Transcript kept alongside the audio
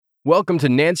Welcome to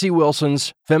Nancy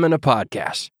Wilson's Femina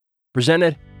Podcast,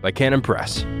 presented by Canon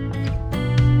Press.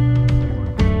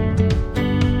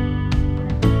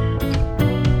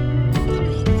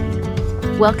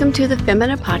 Welcome to the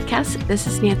Femina Podcast. This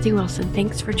is Nancy Wilson.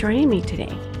 Thanks for joining me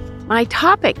today. My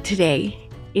topic today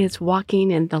is walking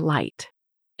in the light.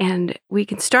 And we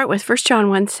can start with 1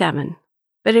 John 1:7.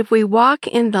 But if we walk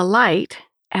in the light,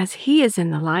 as he is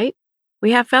in the light,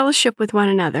 we have fellowship with one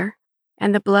another,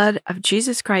 and the blood of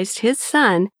Jesus Christ, his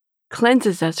Son,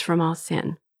 cleanses us from all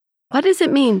sin. What does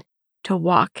it mean to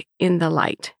walk in the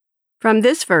light? From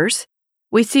this verse,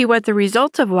 we see what the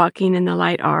results of walking in the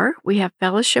light are. We have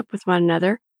fellowship with one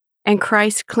another, and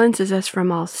Christ cleanses us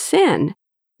from all sin.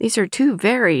 These are two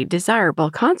very desirable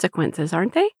consequences,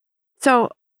 aren't they? So,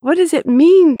 what does it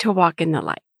mean to walk in the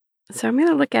light? So, I'm going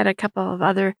to look at a couple of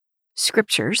other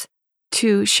scriptures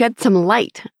to shed some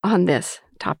light on this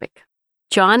topic.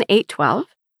 John 8:12.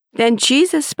 Then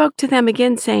Jesus spoke to them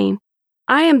again, saying,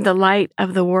 I am the light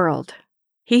of the world.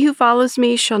 He who follows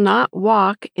me shall not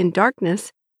walk in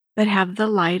darkness, but have the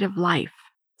light of life.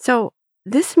 So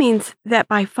this means that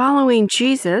by following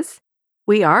Jesus,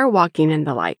 we are walking in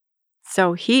the light.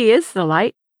 So he is the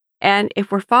light. And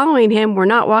if we're following him, we're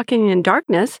not walking in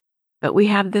darkness, but we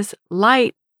have this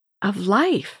light of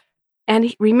life.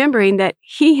 And remembering that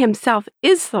he himself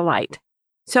is the light.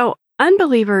 So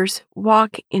unbelievers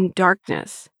walk in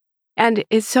darkness. And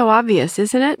it's so obvious,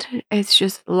 isn't it? It's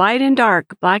just light and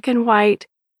dark, black and white.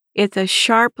 It's a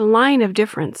sharp line of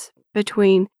difference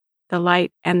between the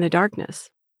light and the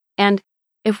darkness. And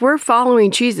if we're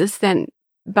following Jesus, then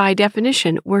by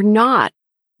definition, we're not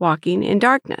walking in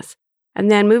darkness. And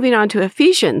then moving on to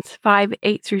Ephesians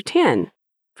 5:8-10.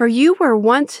 For you were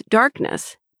once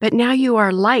darkness, but now you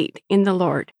are light in the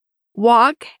Lord.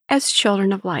 Walk as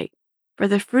children of light. For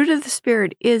the fruit of the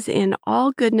Spirit is in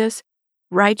all goodness,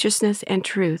 righteousness, and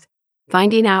truth,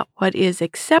 finding out what is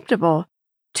acceptable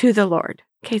to the Lord.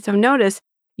 Okay, so notice,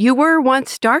 you were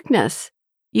once darkness.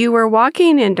 You were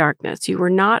walking in darkness. You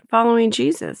were not following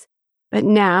Jesus. But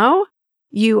now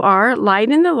you are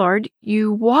light in the Lord.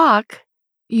 You walk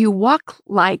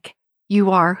like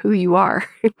you are who you are.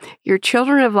 You're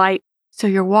children of light, so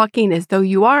you're walking as though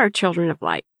you are children of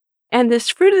light. And this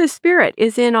fruit of the Spirit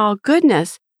is in all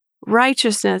goodness,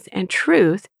 righteousness, and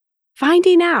truth,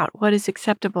 finding out what is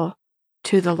acceptable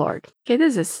to the Lord. Okay,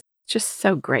 this is just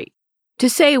so great. To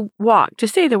say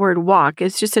the word walk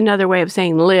is just another way of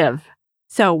saying live.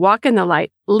 So walk in the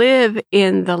light, live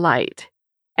in the light.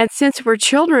 And since we're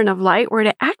children of light, we're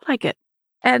to act like it.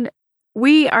 And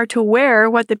we are to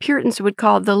wear what the Puritans would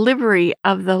call the livery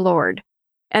of the Lord.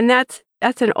 And that's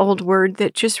an old word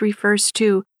that just refers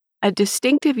to a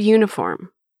distinctive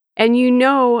uniform. And you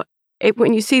know,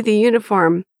 when you see the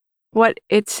uniform, what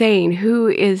it's saying, who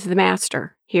is the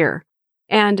master here?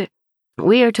 And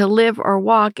we are to live or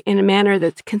walk in a manner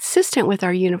that's consistent with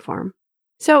our uniform.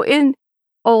 So in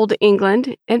Old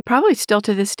England, and probably still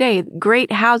to this day,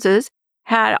 great houses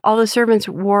had all the servants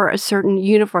wore a certain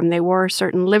uniform. They wore a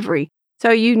certain livery. So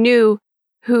you knew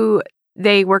who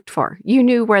they worked for. You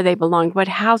knew where they belonged, what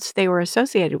house they were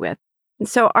associated with. And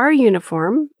so our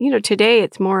uniform, today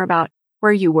it's more about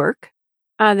where you work.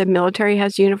 The military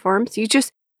has uniforms.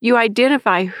 You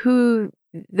identify who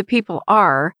the people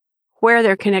are, where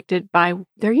they're connected by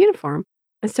their uniform.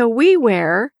 And so we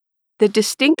wear the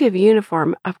distinctive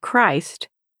uniform of Christ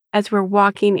as we're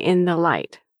walking in the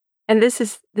light. And this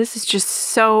is just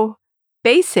so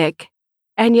basic,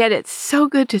 and yet it's so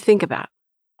good to think about.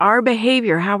 Our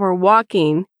behavior, how we're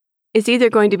walking, is either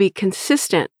going to be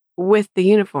consistent with the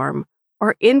uniform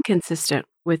or inconsistent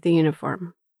with the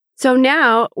uniform. So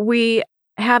now we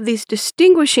have these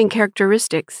distinguishing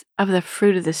characteristics of the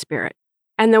fruit of the Spirit.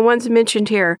 And the ones mentioned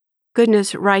here,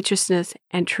 goodness, righteousness,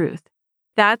 and truth.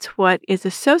 That's what is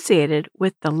associated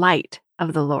with the light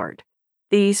of the Lord,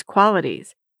 these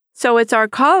qualities. So it's our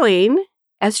calling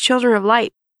as children of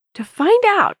light to find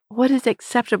out what is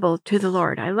acceptable to the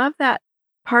Lord. I love that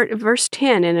part of verse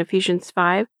 10 in Ephesians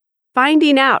 5,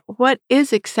 finding out what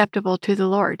is acceptable to the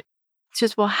Lord. It's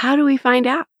just, well, how do we find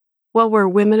out? Well, we're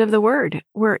women of the Word.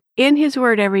 We're in His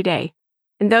Word every day.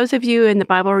 And those of you in the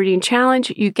Bible Reading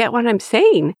Challenge, you get what I'm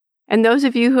saying. And those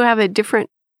of you who have a different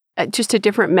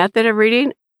method of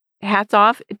reading, hats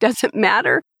off, it doesn't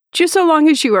matter. Just so long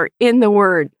as you are in the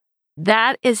Word.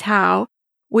 That is how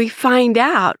we find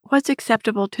out what's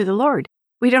acceptable to the Lord.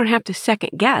 We don't have to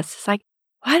second guess. It's like,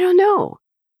 I don't know.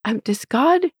 Does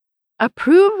God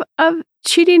approve of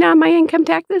cheating on my income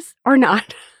taxes or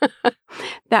not?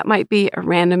 That might be a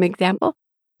random example.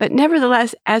 But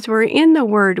nevertheless, as we're in the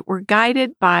Word, we're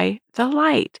guided by the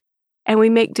light. And we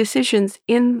make decisions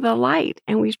in the light,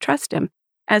 and we trust Him.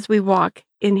 as we walk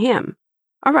in Him.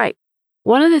 All right.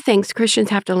 One of the things Christians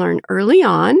have to learn early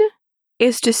on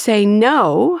is to say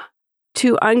no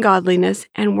to ungodliness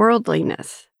and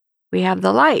worldliness. We have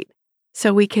the light,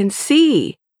 so we can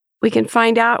see, we can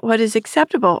find out what is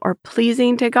acceptable or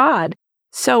pleasing to God.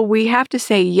 So we have to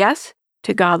say yes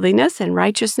to godliness and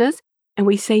righteousness, and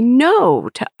we say no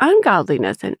to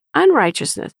ungodliness and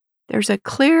unrighteousness. There's a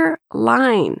clear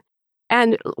line,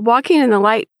 and walking in the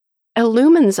light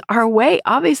illumines our way,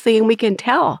 obviously, and we can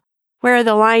tell where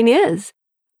the line is,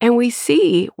 and we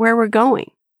see where we're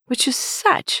going, which is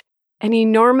such an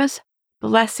enormous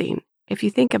blessing if you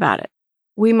think about it.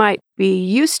 We might be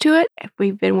used to it if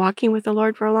we've been walking with the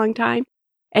Lord for a long time,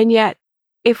 and yet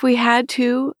if we had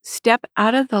to step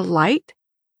out of the light,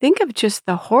 think of just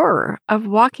the horror of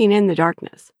walking in the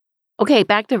darkness. Okay,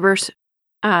 back to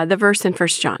the verse in 1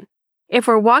 John. If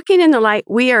we're walking in the light,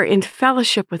 we are in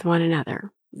fellowship with one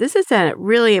another. This is a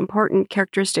really important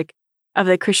characteristic of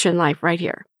the Christian life right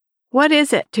here. What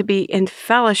is it to be in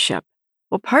fellowship?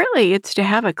 Well, partly it's to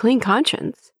have a clean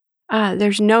conscience.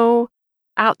 There's no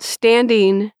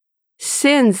outstanding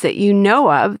sins that you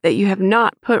know of that you have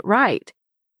not put right.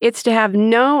 It's to have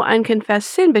no unconfessed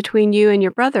sin between you and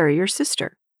your brother or your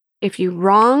sister. If you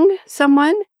wrong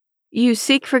someone, you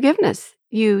seek forgiveness.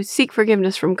 You seek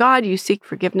forgiveness from God. You seek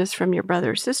forgiveness from your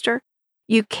brother or sister.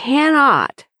 You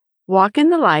cannot walk in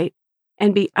the light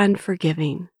and be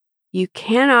unforgiving. You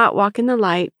cannot walk in the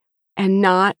light and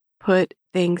not put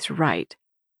things right.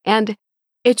 And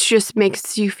it just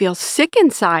makes you feel sick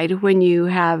inside when you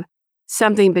have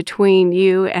something between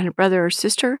you and a brother or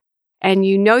sister, and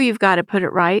you know you've got to put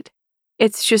it right.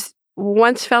 It's just,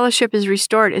 once fellowship is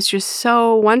restored, it's just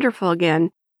so wonderful again,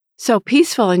 so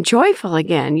peaceful and joyful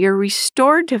again. You're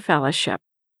restored to fellowship.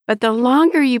 But the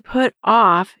longer you put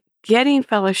off getting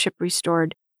fellowship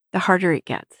restored, the harder it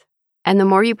gets. And the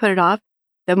more you put it off,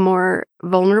 the more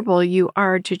vulnerable you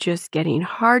are to just getting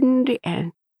hardened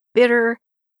and bitter.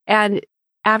 And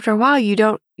after a while, you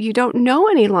don't know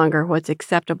any longer what's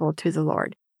acceptable to the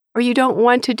Lord, or you don't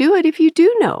want to do it if you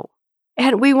do know.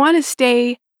 And we want to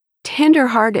stay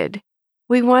tender-hearted.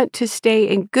 We want to stay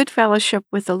in good fellowship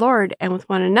with the Lord and with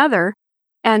one another.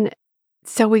 And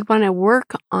so we want to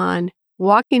work on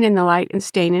walking in the light and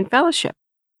staying in fellowship.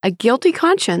 A guilty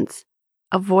conscience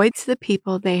avoids the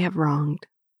people they have wronged.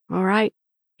 All right?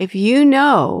 If you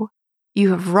know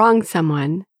you have wronged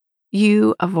someone,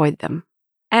 you avoid them.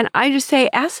 And I just say,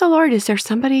 ask the Lord, is there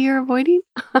somebody you're avoiding?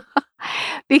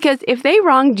 Because if they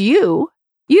wronged you,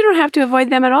 you don't have to avoid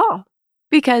them at all,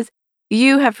 because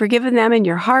you have forgiven them in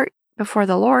your heart before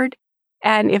the Lord.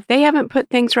 And if they haven't put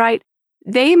things right,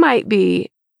 they might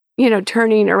be,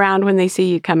 turning around when they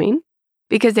see you coming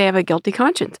because they have a guilty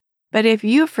conscience. But if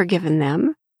you've forgiven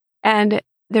them and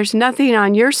there's nothing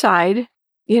on your side,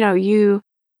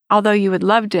 although you would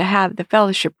love to have the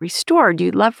fellowship restored,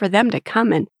 you'd love for them to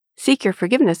come and seek your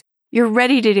forgiveness. You're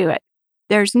ready to do it.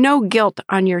 There's no guilt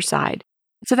on your side.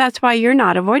 So that's why you're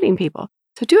not avoiding people.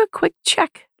 So do a quick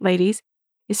check, ladies.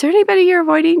 Is there anybody you're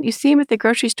avoiding? You see them at the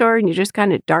grocery store and you just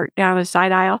kind of dart down a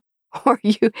side aisle, or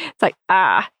it's like,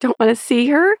 don't want to see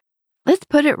her. Let's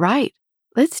put it right.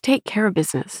 Let's take care of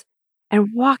business and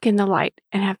walk in the light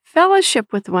and have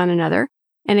fellowship with one another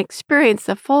and experience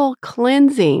the full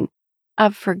cleansing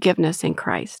of forgiveness in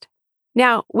Christ.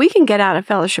 Now, we can get out of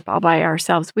fellowship all by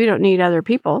ourselves. We don't need other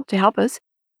people to help us.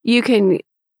 You can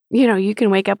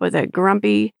wake up with a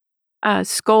grumpy,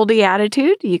 scoldy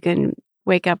attitude. You can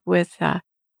wake up with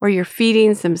where you're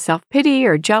feeding some self-pity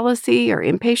or jealousy or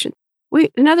impatience.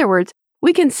 In other words,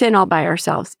 we can sin all by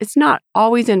ourselves. It's not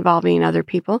always involving other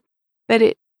people, but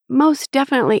it most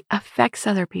definitely affects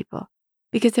other people.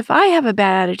 Because if I have a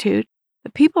bad attitude,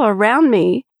 the people around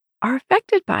me are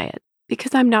affected by it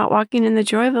because I'm not walking in the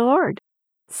joy of the Lord.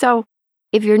 So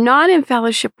if you're not in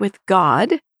fellowship with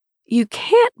God, you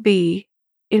can't be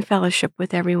in fellowship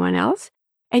with everyone else,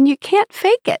 and you can't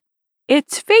fake it.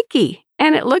 It's fakey,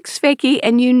 and it looks fakey,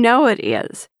 and you know it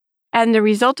is. And the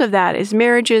result of that is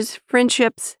marriages,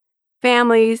 friendships,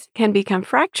 families can become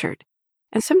fractured.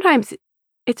 And sometimes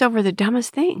it's over the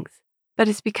dumbest things, but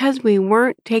it's because we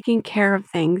weren't taking care of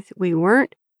things. We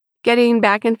weren't getting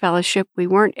back in fellowship. We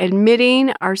weren't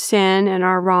admitting our sin and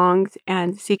our wrongs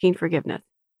and seeking forgiveness.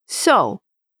 So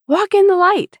walk in the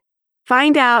light.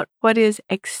 Find out what is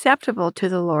acceptable to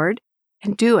the Lord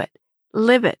and do it.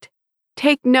 Live it.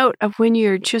 Take note of when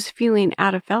you're just feeling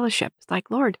out of fellowship. It's like,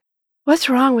 Lord, what's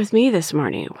wrong with me this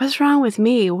morning? What's wrong with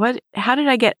me? How did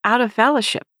I get out of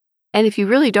fellowship? And if you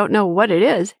really don't know what it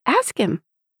is, ask Him.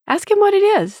 Ask Him what it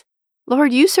is.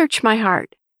 Lord, you search my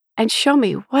heart and show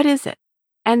me what is it.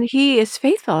 And He is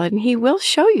faithful and He will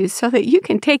show you so that you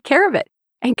can take care of it.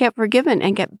 and get forgiven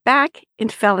and get back in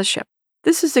fellowship.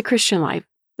 This is the Christian life.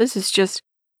 This is just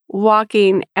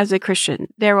walking as a Christian.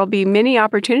 There will be many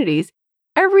opportunities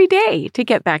every day to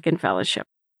get back in fellowship.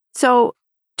 So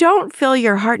don't fill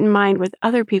your heart and mind with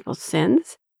other people's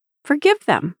sins. Forgive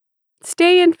them.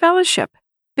 Stay in fellowship.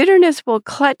 Bitterness will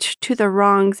clutch to the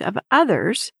wrongs of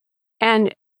others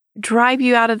and drive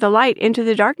you out of the light into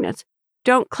the darkness.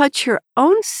 Don't clutch your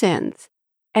own sins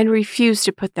and refuse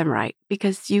to put them right,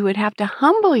 because you would have to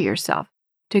humble yourself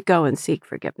to go and seek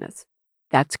forgiveness.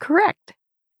 That's correct.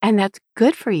 And that's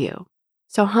good for you.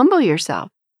 So humble yourself,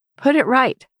 put it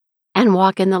right, and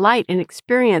walk in the light and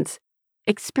experience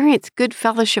good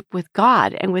fellowship with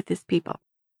God and with His people.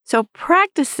 So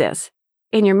practice this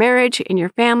in your marriage, in your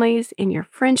families, in your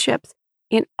friendships,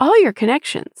 in all your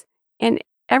connections, in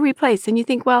every place. And you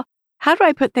think, well, how do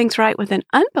I put things right with an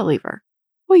unbeliever?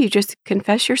 Well, you just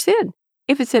confess your sin.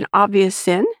 If it's an obvious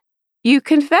sin, you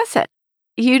confess it.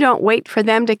 You don't wait for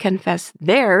them to confess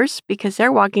theirs because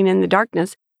they're walking in the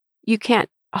darkness. You can't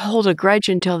hold a grudge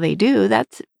until they do.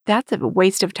 That's a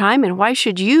waste of time. And why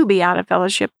should you be out of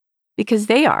fellowship? Because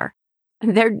they are.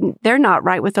 They're not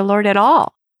right with the Lord at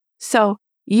all. So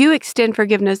you extend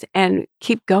forgiveness and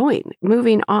keep going,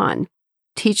 moving on.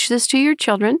 Teach this to your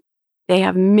children. They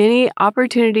have many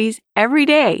opportunities every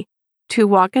day to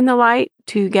walk in the light,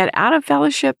 to get out of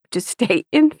fellowship, to stay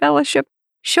in fellowship.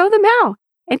 Show them how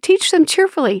and teach them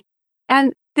cheerfully.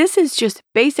 And this is just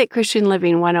basic Christian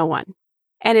living 101.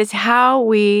 And it's how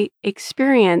we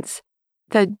experience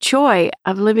the joy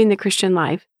of living the Christian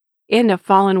life in a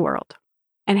fallen world.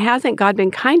 And hasn't God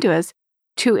been kind to us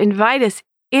to invite us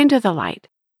into the light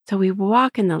so we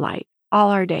walk in the light all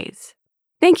our days?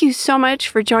 Thank you so much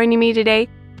for joining me today,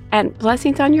 and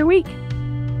blessings on your week.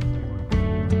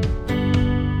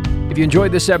 If you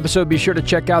enjoyed this episode, be sure to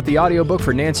check out the audiobook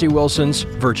for Nancy Wilson's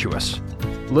Virtuous.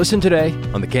 Listen today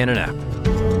on the Canon app.